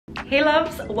Hey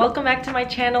loves, welcome back to my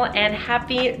channel and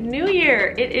Happy New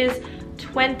Year! It is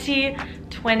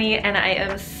 2020 and I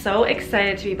am so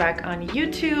excited to be back on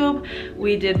YouTube.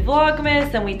 We did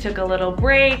Vlogmas and we took a little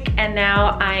break and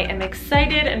now I am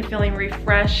excited and feeling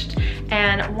refreshed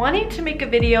and wanting to make a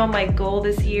video. My goal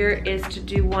this year is to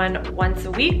do one once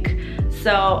a week.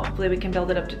 So hopefully we can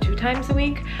build it up to 2 times a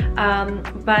week.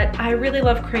 But I really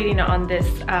love creating on this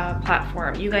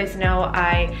platform. You guys know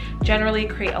I generally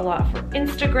create a lot for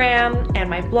Instagram and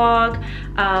my blog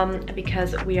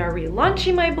because we are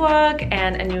relaunching my blog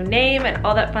and a new name and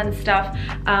all that fun stuff.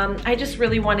 I just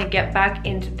really want to get back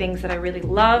into things that I really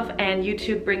love, and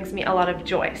YouTube brings me a lot of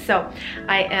joy. So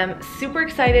I am super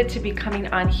excited to be coming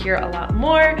on here a lot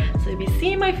more. So you'll be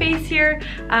seeing my face here.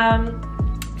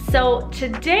 So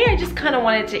today I just kind of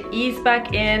wanted to ease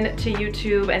back into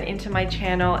YouTube and into my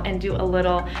channel and do a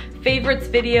little favorites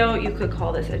video. You could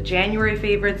call this a January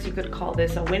favorites, you could call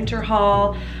this a winter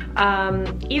haul.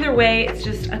 Either way, it's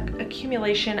just an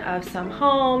accumulation of some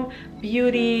home,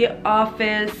 beauty,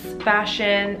 office,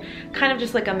 fashion, kind of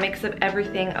just like a mix of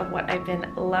everything of what I've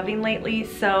been loving lately.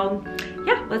 So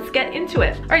yeah, let's get into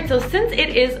it. All right, so since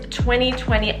it is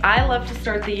 2020, I love to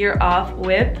start the year off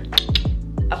with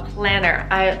a planner.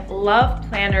 I love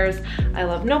planners. I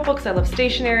love notebooks. I love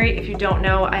stationery. If you don't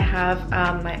know, I have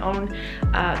my own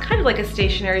kind of like a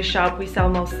stationery shop. We sell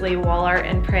mostly wall art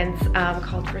and prints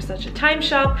called For Such a Time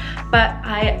Shop. But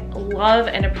I love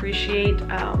and appreciate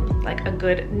like a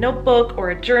good notebook or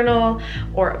a journal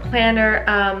or a planner.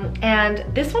 And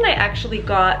this one I actually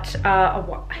got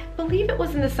I believe it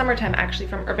was in the summertime actually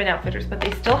from Urban Outfitters, but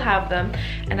they still have them.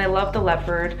 And I love the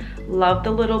leopard, love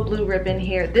the little blue ribbon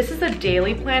here. This is a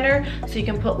daily planner, so you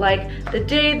can put like the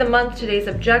day, the month, today's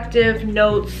objective,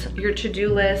 notes, your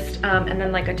to-do list, and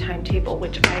then like a timetable,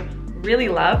 which I really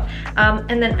love.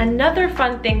 And then another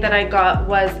fun thing that I got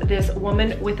was this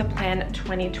Woman with a Plan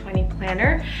 2020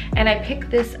 planner, and I picked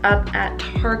this up at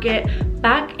Target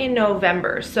back in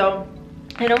November. So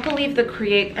I don't believe the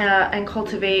Create and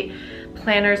Cultivate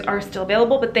planners are still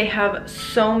available, but they have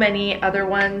so many other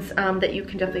ones that you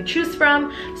can definitely choose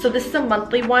from. So this is a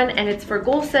monthly one and it's for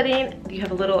goal setting. You have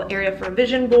a little area for a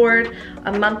vision board,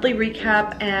 a monthly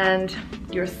recap, and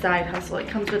your side hustle. It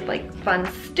comes with like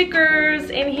fun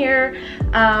stickers in here.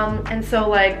 And so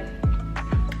like,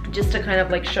 just to kind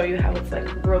of like show you how it's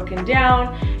like broken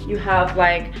down, you have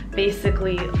like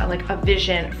basically like a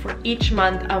vision for each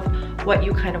month of what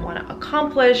you kind of want to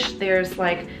accomplish. There's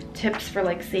like tips for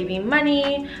like saving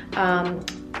money,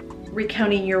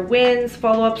 recounting your wins,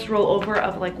 follow-ups, rollover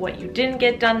of like what you didn't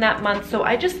get done that month. So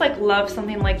I just like love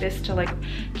something like this to like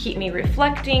keep me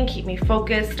reflecting, keep me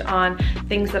focused on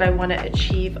things that I want to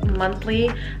achieve monthly.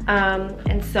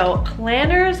 And so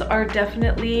planners are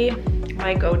definitely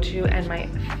my go-to and my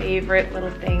favorite little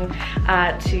thing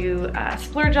to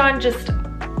splurge on. Just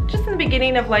in the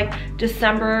beginning of like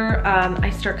December, I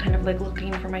start kind of like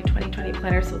looking for my 2020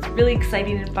 planner, so it's really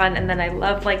exciting and fun. And then I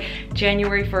love like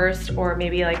January 1st or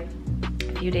maybe like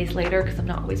a few days later, because I'm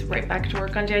not always right back to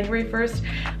work on January 1st,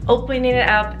 opening it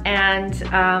up and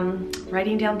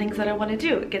writing down things that I want to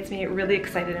do. It gets me really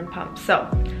excited and pumped. So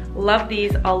love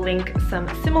these. I'll link some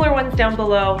similar ones down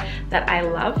below that I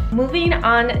love. Moving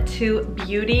on to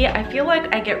beauty, I feel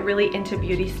like I get really into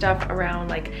beauty stuff around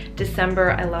like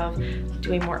December. I love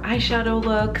doing more eyeshadow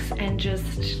looks and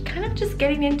just kind of just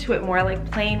getting into it more. I like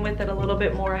playing with it a little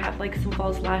bit more. I have like some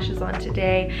false lashes on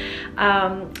today.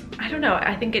 I don't know,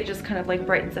 I think it just kind of like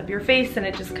brightens up your face and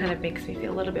it just kind of makes me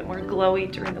feel a little bit more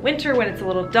glowy during the winter when it's a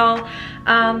little dull.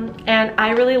 And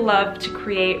I really love to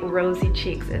create rosy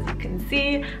cheeks. As you can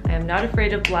see, I am not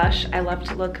afraid of blush. I love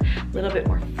to look a little bit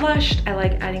more flushed. I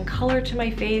like adding color to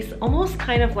my face, almost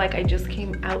kind of like I just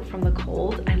came out from the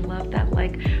cold. I love that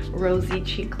like rosy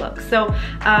cheek look. So,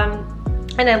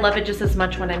 and I love it just as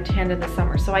much when I'm tanned in the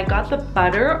summer. So I got the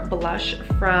Butter Blush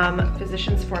from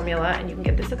Physicians Formula, and you can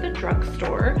get this at the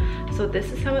drugstore. So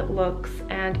this is how it looks,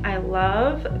 and I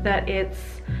love that it's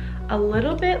a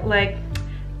little bit like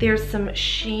there's some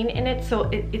sheen in it, so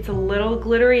it's a little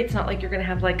glittery. It's not like you're gonna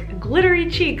have like glittery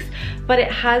cheeks, but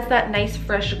it has that nice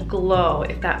fresh glow,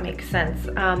 if that makes sense.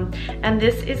 And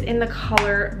this is in the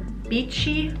color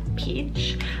Beachy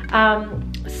Peach.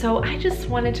 So I just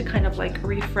wanted to kind of like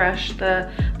refresh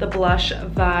the blush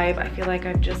vibe. I feel like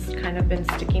I've just kind of been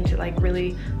sticking to like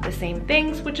really the same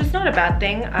things, which is not a bad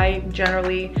thing. I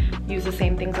generally use the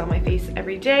same things on my face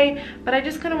every day, but I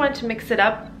just kind of wanted to mix it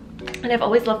up. And I've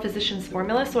always loved Physicians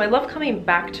Formula, so I love coming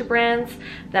back to brands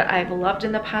that I've loved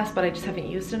in the past but I just haven't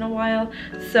used in a while.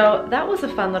 So that was a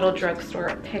fun little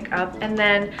drugstore pickup. And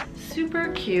then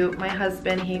super cute, my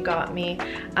husband, he got me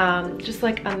just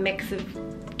like a mix of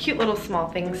cute little small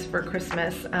things for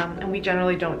Christmas. And we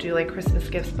generally don't do like Christmas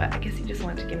gifts, but I guess he just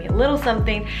wanted to give me a little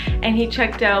something. And he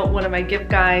checked out one of my gift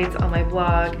guides on my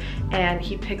blog, and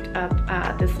he picked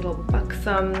up this little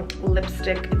Buxom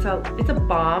lipstick. It's a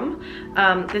balm.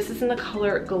 This is in the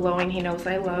color Glowing. He knows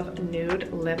I love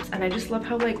nude lips, and I just love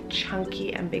how like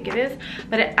chunky and big it is,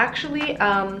 but it actually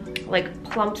like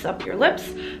plumps up your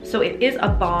lips. So it is a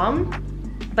balm,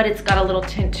 but it's got a little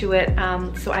tint to it.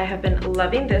 So I have been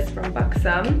loving this from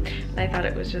Buxom, and I thought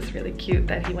it was just really cute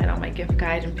that he went on my gift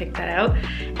guide and picked that out.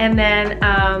 And then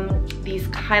these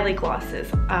Kylie glosses.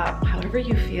 However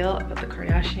you feel about the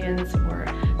Kardashians or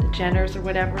the Jenners or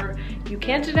whatever, you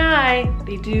can't deny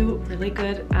they do really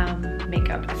good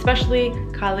makeup, especially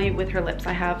Kylie with her lips.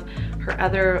 I have her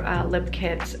other lip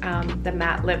kit, the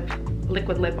matte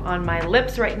liquid lip on my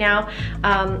lips right now.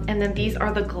 And then these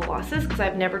are the glosses, because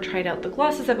I've never tried out the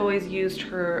glosses. I've always used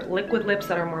her liquid lips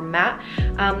that are more matte,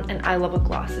 and I love a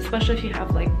gloss, especially if you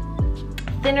have like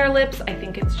thinner lips. I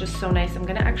think it's just so nice. I'm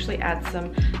gonna actually add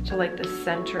some to like the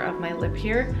center of my lip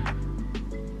here,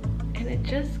 and it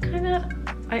just kind of,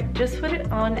 I just put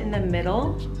it on in the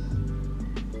middle,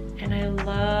 and I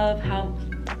love how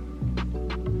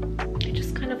it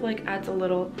just kind of like adds a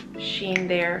little sheen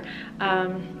there.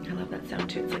 I love that sound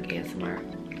too. It's like ASMR.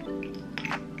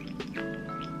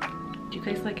 Do you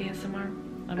guys like ASMR?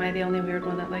 Am I the only weird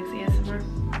one that likes ASMR?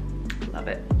 I love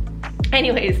it.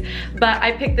 Anyways, but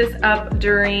I picked this up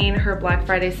during her Black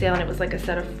Friday sale, and it was like a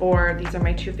set of 4. These are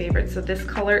my 2 favorites. So this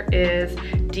color is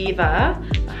Diva,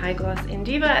 the high gloss in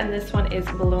Diva, and this one is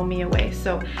Blow Me Away.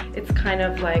 So it's kind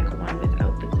of like one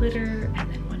without the glitter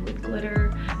and then one with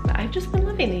glitter. But I've just been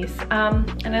loving these,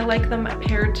 and I like them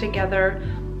paired together.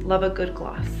 Love a good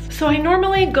gloss. So I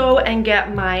normally go and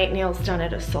get my nails done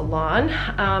at a salon,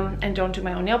 and don't do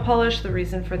my own nail polish. The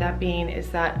reason for that being is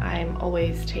that I'm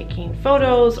always taking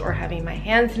photos or having my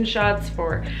hands in shots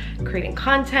for creating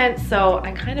content, so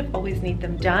I kind of always need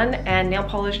them done, and nail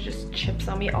polish just chips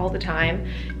on me all the time.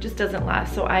 It just doesn't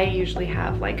last. So I usually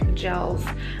have like gels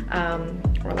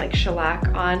or like shellac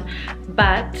on.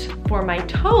 But for my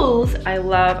toes, I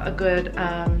love a good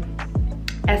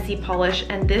Essie polish,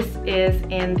 and this is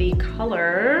in the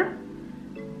color,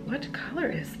 what color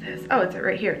is this? Oh, it's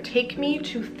right here, Take Me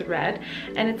to Thread,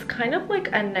 and it's kind of like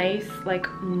a nice like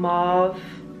mauve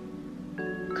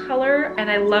color, and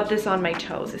I love this on my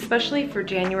toes, especially for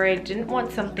January. I didn't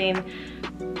want something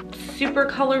super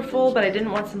colorful, but I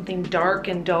didn't want something dark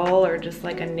and dull or just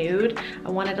like a nude.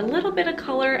 I wanted a little bit of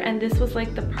color, and this was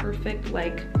like the perfect,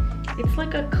 like, it's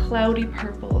like a cloudy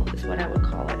purple is what I would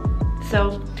call it.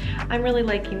 So I'm really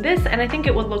liking this, and I think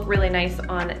it would look really nice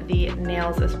on the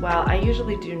nails as well. I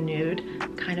usually do nude,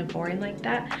 kind of boring like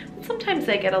that, but sometimes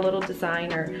I get a little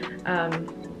design or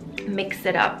mix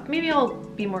it up. Maybe I'll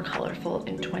be more colorful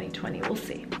in 2020, we'll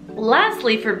see.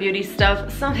 Lastly, for beauty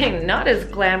stuff, something not as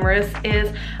glamorous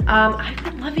is I've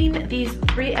been loving these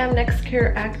 3M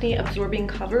Nextcare Acne Absorbing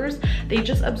Covers. They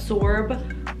just absorb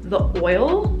the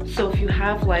oil, so if you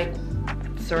have like,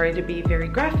 sorry to be very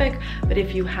graphic, but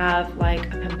if you have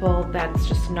like a pimple that's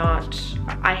just not,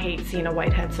 I hate seeing a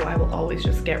whitehead, so I will always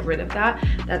just get rid of that.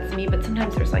 That's me, but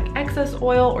sometimes there's like excess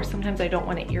oil, or sometimes I don't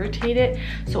want to irritate it,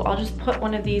 so I'll just put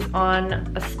one of these on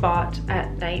a spot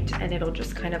at night, and it'll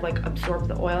just kind of like absorb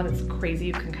the oil, and it's crazy.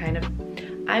 You can kind of,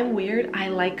 I'm weird, I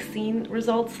like seeing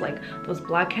results like those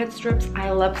blackhead strips. I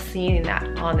love seeing that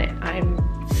on it.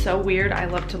 I'm so weird. I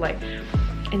love to like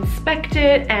inspect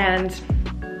it, and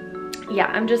yeah,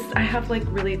 I have like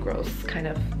really gross kind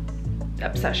of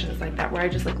obsessions like that, where I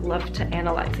just like love to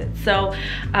analyze it. So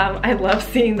I love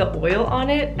seeing the oil on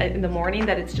it in the morning,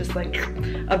 that it's just like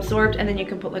absorbed, and then you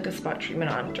can put like a spot treatment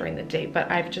on during the day.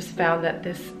 But I've just found that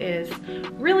this is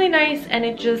really nice, and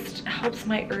it just helps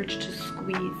my urge to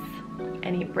squeeze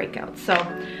any breakouts. So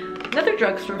another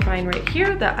drugstore find right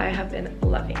here that I have been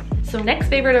loving. So next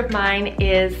favorite of mine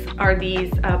are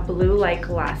these blue light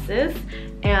glasses,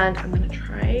 and I'm gonna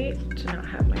try to not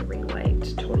have my ring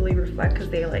light totally reflect, because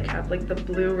they like have like the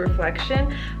blue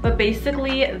reflection. But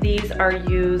basically these are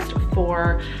used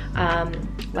for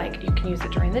like, you can use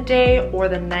it during the day or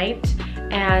the night,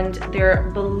 and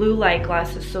they're blue light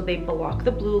glasses, so they block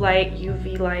the blue light,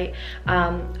 UV light,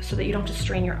 so that you don't have to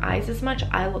strain your eyes as much.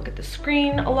 I look at the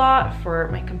screen a lot for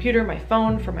my computer, my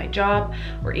phone, for my job,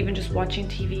 or even just watching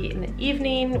TV in the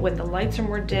evening when the lights are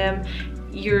more dim.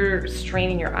 You're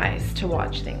straining your eyes to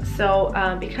watch things. So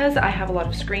because I have a lot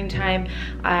of screen time,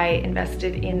 I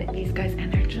invested in these guys,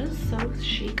 and they're just so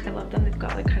chic. I love them. They've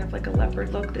got like kind of like a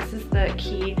leopard look. This is the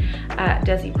Key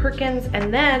Desi Perkins,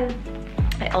 and then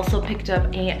I also picked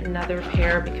up another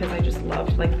pair because I just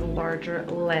loved like the larger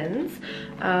lens.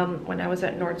 When I was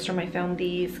at Nordstrom, I found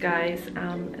these guys,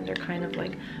 and they're kind of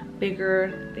like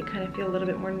bigger. They kind of feel a little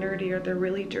bit more nerdy, or they're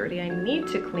really dirty. I need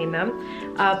to clean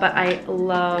them, but I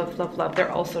love, love, love.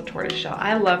 They're also tortoiseshell.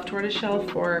 I love tortoiseshell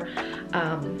for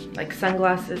like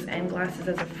sunglasses and glasses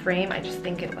as a frame. I just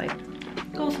think it like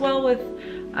goes well with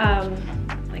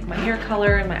like my hair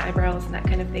color and my eyebrows and that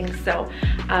kind of thing. So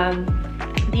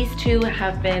these two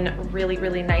have been really,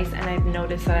 really nice, and I've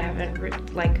noticed that I haven't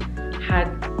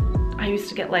I used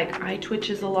to get like eye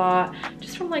twitches a lot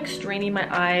just from like straining my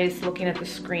eyes looking at the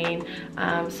screen.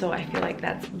 So I feel like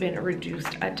that's been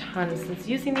reduced a ton since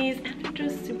using these, and they're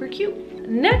just super cute.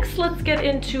 Next, let's get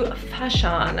into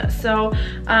fashion. So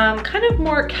kind of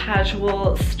more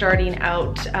casual starting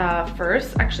out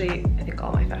first. Actually, I think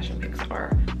all my fashion picks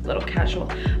are a little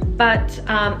casual, but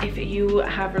if you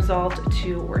have resolved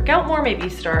to work out more, maybe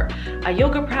start a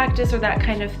yoga practice or that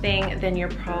kind of thing, then you're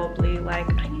probably like,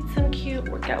 I need some cute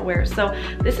workout wear. So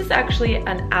this is actually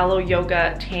an aloe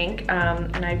yoga tank,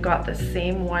 and I've got the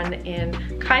same one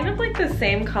in kind of like the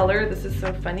same color. This is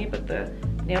so funny, but the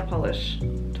nail polish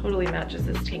totally matches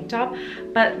this tank top.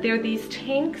 But they're these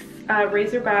tanks,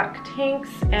 razorback tanks,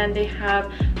 and they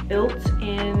have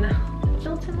built-in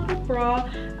little bra,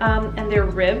 and they're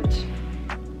ribbed,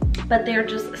 but they're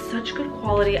just such good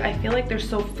quality. I feel like they're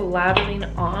so flattering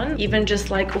on, even just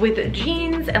like with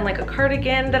jeans and like a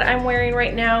cardigan that I'm wearing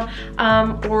right now,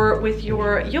 or with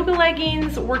your yoga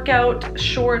leggings, workout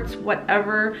shorts,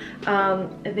 whatever.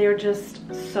 They're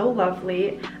just so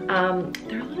lovely.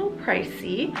 They're a little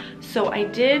pricey, so I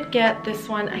did get this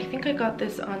one. I think I got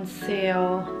this on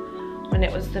sale when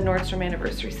it was the Nordstrom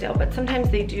anniversary sale, but sometimes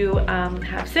they do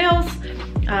have sales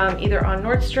either on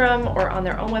Nordstrom or on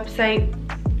their own website.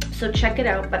 So check it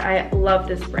out, but I love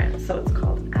this brand. So it's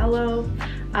called Aloe.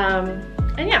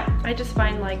 And yeah, I just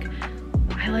find like,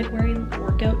 I like wearing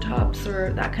workout tops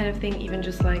or that kind of thing, even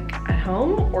just like at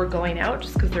home or going out,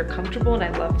 just because they're comfortable. And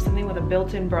I love something with a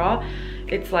built-in bra.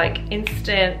 It's like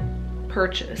instant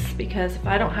purchase, because if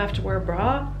I don't have to wear a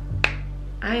bra,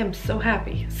 I am so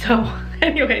happy. So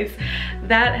anyways,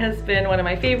 that has been one of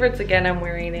my favorites. Again, I'm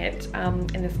wearing it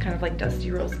in this kind of like dusty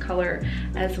rose color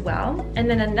as well. And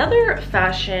then another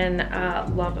fashion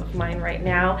love of mine right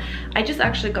now, I just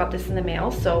actually got this in the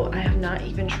mail, so I have not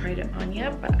even tried it on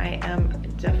yet, but I am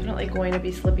definitely going to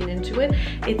be slipping into it.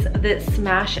 It's the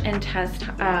Smash and Test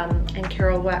and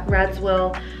Carol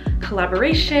Radziwill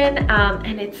collaboration,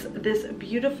 and it's this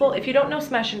beautiful, if you don't know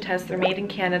Smash and Test, they're made in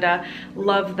Canada.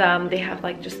 Love them. They have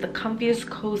like just the comfiest,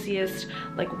 coziest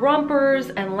like rompers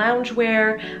and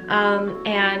loungewear,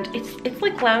 and it's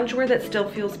like loungewear that still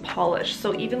feels polished.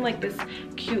 So even like this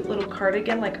cute little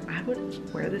cardigan, like I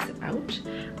would wear this out,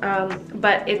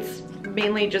 but it's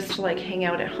mainly just to like hang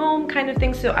out at home kind of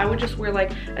thing. So I would just wear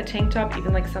like a tank top,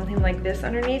 even like something like this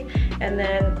underneath, and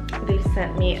then they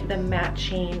sent me the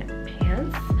matching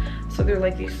pants. So they're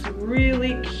like these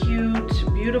really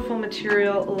cute, beautiful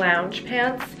material lounge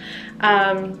pants.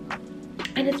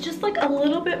 And it's just like a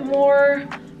little bit more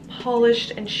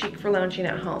polished and chic for lounging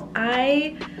at home.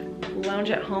 I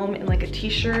lounge at home in like a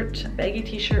t-shirt, baggy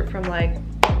t-shirt from like,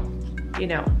 you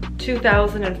know,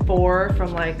 2004,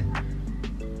 from like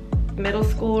middle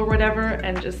school or whatever,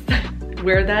 and just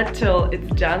wear that till it's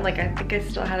done. Like I think I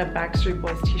still had a Backstreet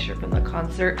Boys t-shirt from the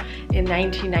concert in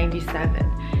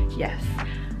 1997. Yes.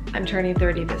 I'm turning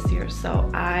 30 this year, so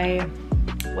I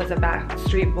was a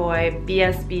Backstreet Boy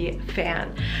BSB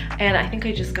fan, and I think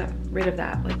I just got rid of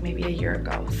that like maybe a year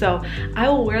ago. So I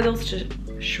will wear those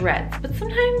to shreds, but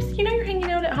sometimes, you know, you're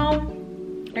hanging out at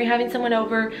home or you're having someone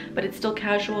over, but it's still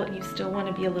casual and you still want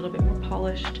to be a little bit more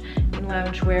polished in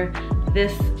loungewear.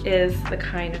 This is the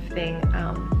kind of thing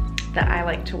that I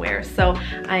like to wear. So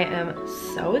I am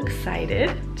so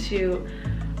excited to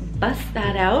bust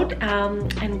that out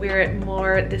and wear it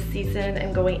more this season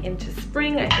and going into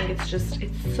spring. I think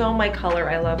it's so my color.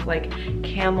 I love like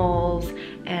camels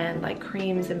and like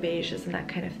creams and beiges and that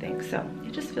kind of thing. So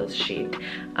it just feels chic.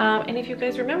 And if you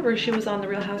guys remember, she was on The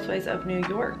Real Housewives of New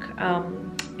York.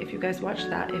 If you guys watched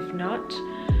that. If not,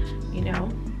 you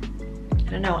know, I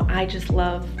don't know. I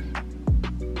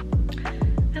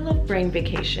love brain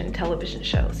vacation television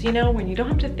shows, you know, when you don't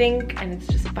have to think and it's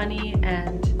just funny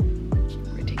and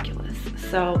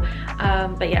so,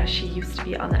 but yeah, she used to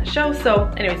be on that show. So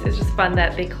anyways, it's just fun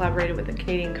that they collaborated with a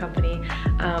Canadian company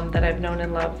that I've known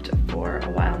and loved for a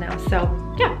while now.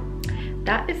 So yeah,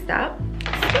 that is that.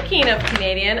 Speaking of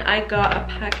Canadian, I got a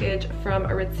package from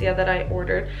Aritzia that I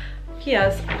ordered.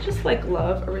 P.S. I just like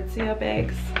love Aritzia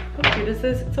bags. How cute is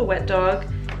this? It's a wet dog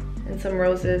and some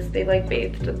roses. They like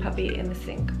bathed the puppy in the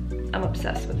sink. I'm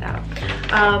obsessed with that.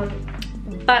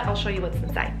 But I'll show you what's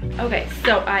inside. Okay,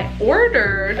 so I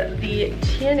ordered the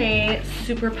TNA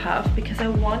Super Puff because I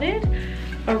wanted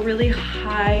a really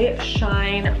high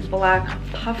shine black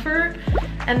puffer,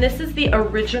 and this is the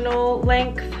original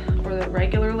length or the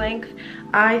regular length.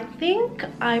 I think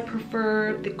I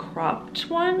prefer the cropped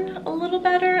one a little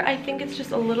better. I think it's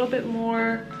just a little bit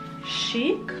more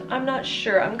chic. I'm not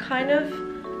sure. I'm kind of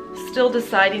still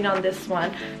deciding on this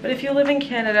one, but if you live in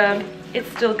Canada, it's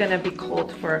still gonna be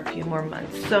cold for a few more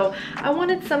months. So I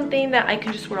wanted something that I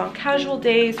can just wear on casual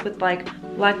days with like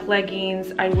black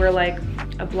leggings. I wear like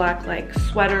a black like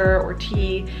sweater or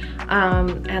tee,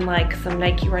 and like some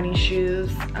Nike running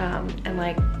shoes, and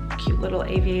like cute little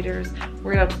aviators.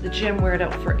 Wear it out to the gym, wear it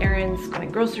out for errands,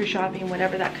 going grocery shopping,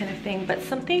 whatever, that kind of thing. But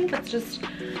something that's just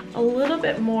a little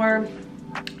bit more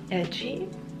edgy.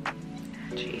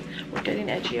 We're getting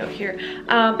edgy out here,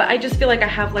 but I just feel like I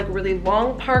have like really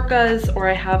long parkas, or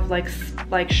I have like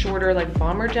shorter like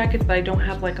bomber jackets, but I don't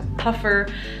have like a puffer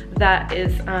that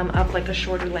is of like a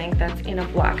shorter length that's in a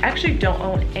black. I actually don't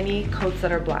own any coats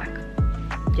that are black.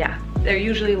 Yeah, they're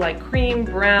usually like cream,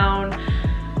 brown.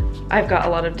 I've got a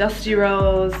lot of dusty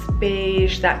rose,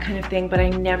 beige, that kind of thing, but I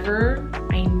never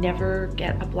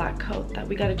get a black coat. That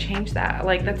we gotta change that.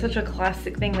 Like, that's such a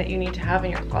classic thing that you need to have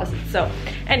in your closet. So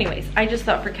anyways, I just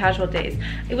thought for casual days,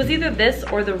 it was either this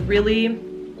or the really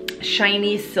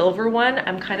shiny silver one.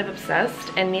 I'm kind of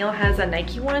obsessed, and Neil has a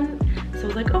Nike one, so I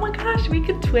was like, oh my gosh, we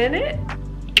could twin it,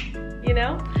 you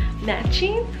know?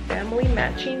 Matching, family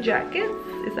matching jackets.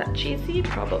 Is that cheesy?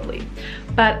 Probably.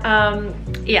 But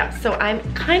yeah, so I'm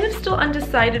kind of still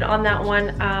undecided on that one.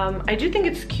 I do think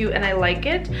it's cute and I like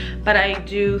it, but I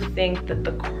do think that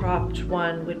the cropped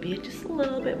one would be just a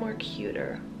little bit more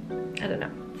cuter. I don't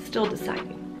know, still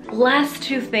deciding. Last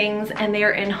two things, and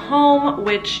they're in home,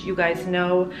 which you guys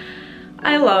know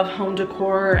I love home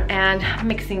decor and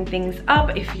mixing things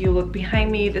up. If you look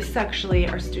behind me, this is actually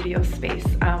our studio space,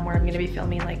 where I'm gonna be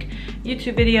filming like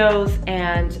YouTube videos,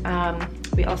 and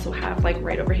we also have like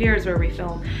right over here is where we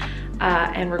film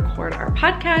and record our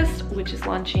podcast, which is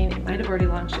launching. It might have already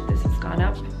launched if this has gone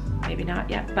up, maybe not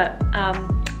yet, but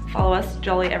follow us,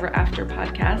 Jolly Ever After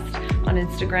Podcast on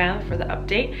Instagram for the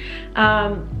update.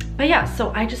 But yeah,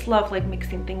 so I just love like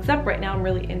mixing things up. Right now I'm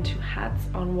really into hats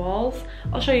on walls.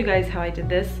 I'll show you guys how I did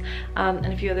this, and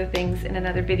a few other things in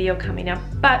another video coming up.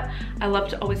 But I love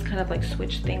to always kind of like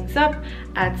switch things up,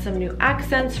 add some new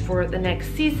accents for the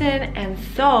next season. And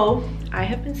so I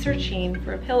have been searching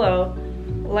for a pillow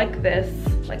like this,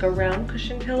 like a round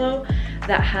cushion pillow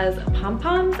that has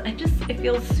pom-poms. It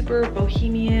feels super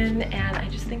bohemian, and I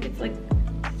just think it's like,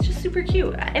 it's just super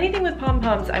cute. Anything with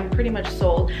pom-poms, I'm pretty much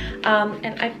sold.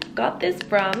 And I got this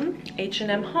from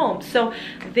H&M Home. So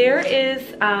there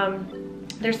is,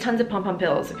 there's tons of pom-pom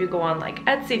pillows. If you go on like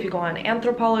Etsy, if you go on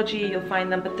Anthropology, you'll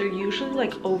find them, but they're usually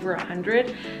like over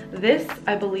 100. This,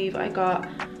 I believe I got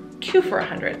 2 for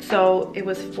 100. So it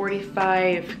was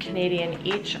 45 Canadian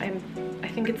each. I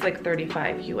think it's like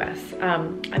 35 US.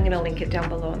 I'm gonna link it down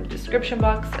below in the description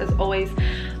box as always,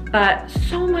 but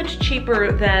so much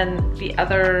cheaper than the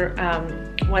other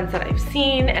ones that I've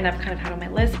seen and I've kind of had on my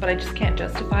list, but I just can't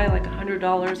justify like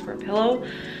 $100 for a pillow.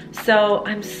 So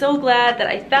I'm so glad that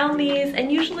I found these. And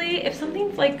usually if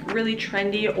something's like really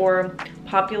trendy or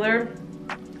popular,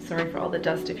 sorry for all the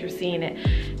dust if you're seeing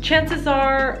it, chances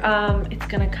are it's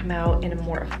gonna come out in a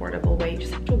more affordable way. You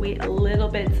just have to wait a little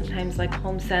bit. Sometimes like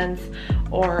HomeSense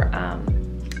or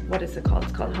what is it called?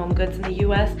 It's called Home Goods in the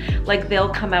US. Like they'll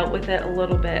come out with it a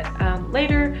little bit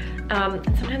later, and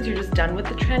sometimes you're just done with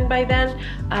the trend by then.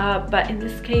 But in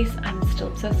this case, I'm still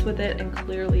obsessed with it, and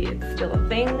clearly it's still a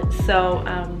thing. So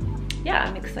yeah,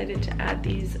 I'm excited to add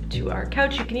these to our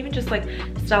couch. You can even just like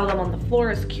style them on the floor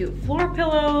as cute floor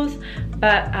pillows.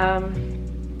 But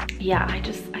yeah, I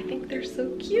think they're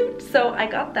so cute. So I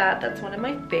got that. That's one of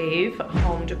my fave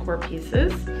home decor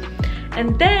pieces.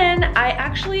 And then I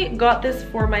actually got this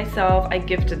for myself. I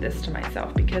gifted this to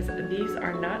myself because these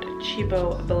are not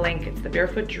cheapo blankets. The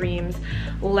Barefoot Dreams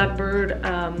leopard.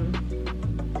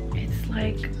 It's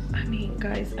like, I mean,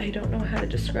 guys, I don't know how to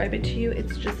describe it to you.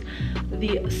 It's just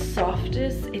the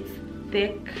softest. It's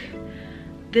thick.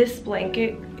 This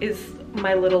blanket is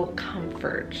my little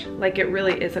comfort. Like, it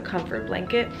really is a comfort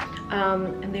blanket.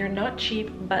 And they're not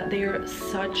cheap, but they're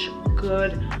such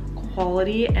good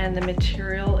quality, and the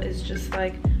material is just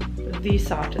like the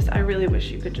softest. I really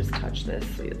wish you could just touch this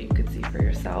so you could see for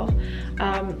yourself.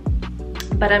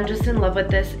 But I'm just in love with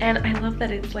this, and I love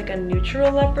that it's like a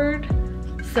neutral leopard,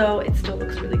 so it still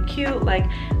looks really cute, like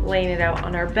laying it out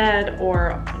on our bed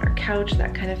or on our couch,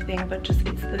 that kind of thing. But just,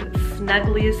 it's the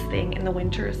snuggliest thing in the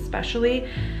winter especially.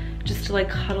 just to like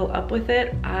cuddle up with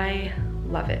it. I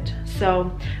love it.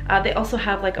 So they also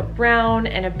have like a brown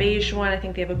and a beige one. I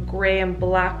think they have a gray and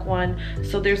black one.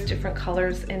 So there's different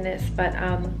colors in this, but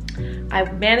I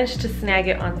managed to snag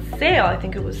it on sale. I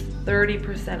think it was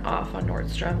 30% off on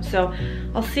Nordstrom. So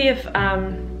I'll see if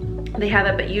they have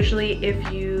it, but usually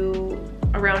if you,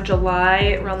 around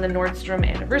July, around the Nordstrom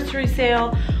anniversary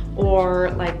sale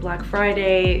or like Black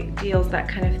Friday deals, that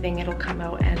kind of thing, it'll come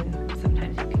out and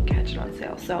sometimes you can catch it on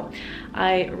sale. So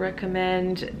I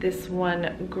recommend this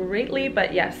one greatly,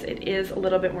 but yes, it is a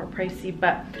little bit more pricey,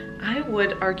 but I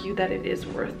would argue that it is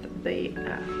worth the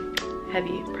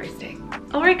heavy price tag.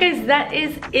 All right guys, that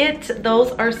is it.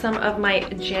 Those are some of my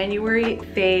January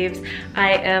faves.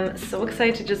 I am so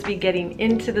excited to just be getting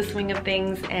into the swing of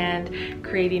things and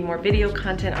creating more video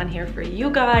content on here for you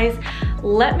guys.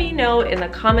 Let me know in the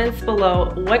comments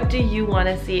below, what do you want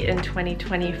to see in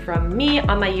 2020 from me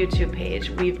on my YouTube page?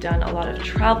 We've done a lot of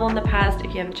travel in the past.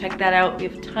 If you haven't checked that out, we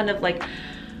have a ton of like,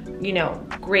 you know,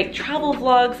 great travel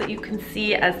vlogs that you can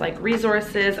see as like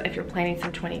resources if you're planning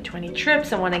some 2020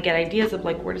 trips and want to get ideas of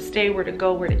like where to stay, where to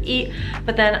go, where to eat.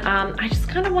 But then I just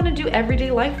kind of want to do everyday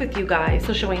life with you guys.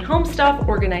 So showing home stuff,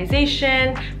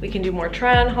 organization, we can do more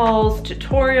try on hauls,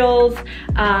 tutorials,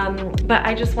 but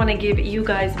I just want to give you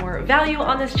guys more value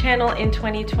on this channel in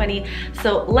 2020.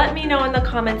 So let me know in the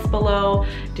comments below,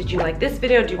 did you like this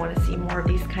video? Do you want to see more of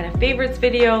these kind of favorites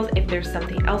videos? If there's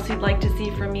something else you'd like to see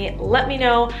from me, let me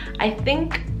know. I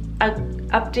think an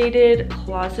updated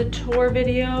closet tour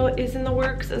video is in the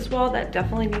works as well. That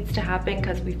definitely needs to happen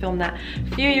because we filmed that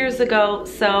a few years ago.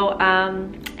 So,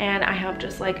 and I have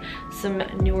just like some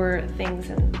newer things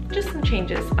and just some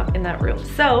changes up in that room.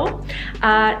 So,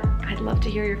 I'd love to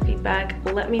hear your feedback.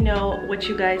 Let me know what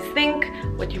you guys think,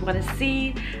 what you want to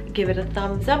see. Give it a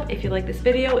thumbs up if you like this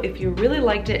video. If you really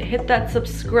liked it, hit that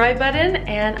subscribe button,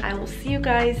 and I will see you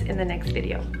guys in the next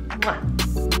video. Mwah.